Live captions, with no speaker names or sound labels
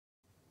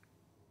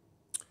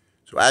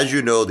So as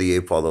you know, the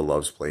Apefather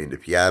loves playing the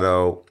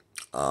piano.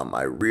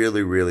 I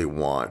really, really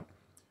want,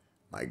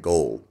 my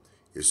goal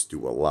is to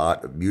do a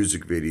lot of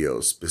music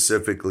videos,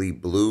 specifically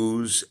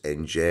blues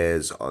and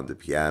jazz on the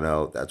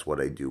piano. That's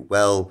what I do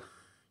well.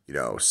 You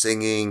know,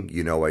 singing,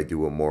 you know, I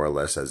do it more or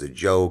less as a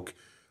joke.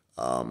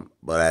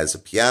 But as a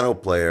piano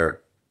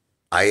player,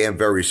 I am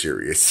very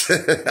serious.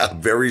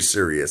 I'm very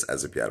serious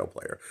as a piano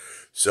player.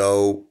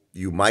 So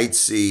you might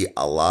see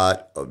a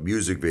lot of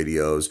music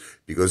videos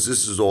because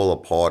this is all a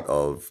part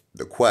of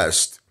the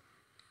quest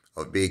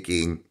of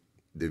making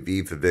the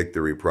V for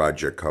Victory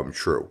project come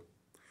true.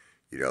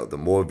 You know, the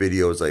more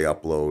videos I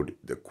upload,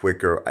 the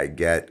quicker I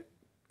get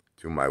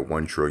to my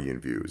 1 trillion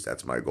views.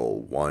 That's my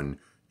goal, 1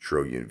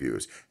 trillion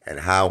views.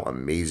 And how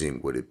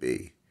amazing would it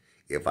be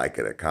if I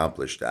could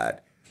accomplish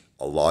that?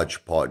 A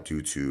large part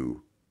due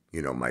to,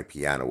 you know, my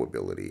piano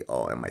ability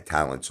and my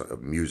talents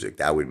of music.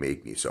 That would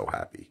make me so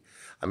happy.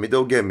 I mean,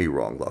 don't get me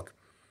wrong. Look,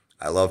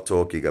 I love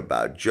talking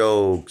about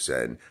jokes,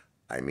 and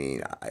I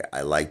mean,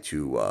 I like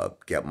to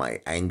get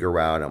my anger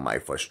out and my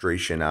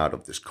frustration out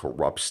of this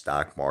corrupt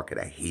stock market.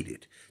 I hate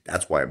it.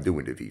 That's why I'm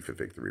doing the V for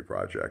Victory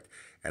project.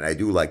 And I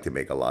do like to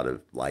make a lot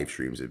of live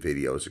streams and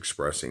videos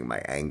expressing my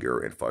anger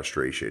and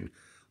frustration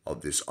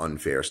of this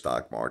unfair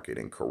stock market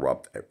and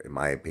corrupt, in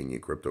my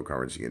opinion,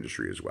 cryptocurrency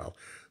industry as well.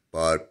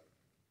 But,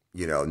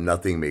 you know,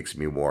 nothing makes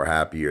me more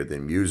happier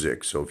than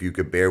music. So if you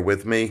could bear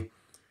with me,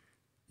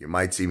 you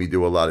might see me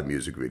do a lot of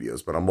music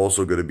videos, but I'm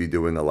also going to be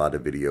doing a lot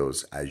of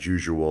videos as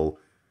usual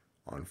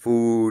on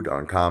food,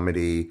 on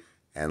comedy,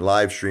 and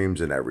live streams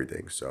and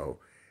everything. So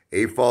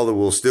Apefather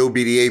will still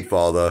be the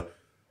Apefather,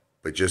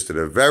 but just in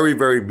a very,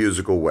 very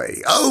musical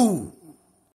way. Oh!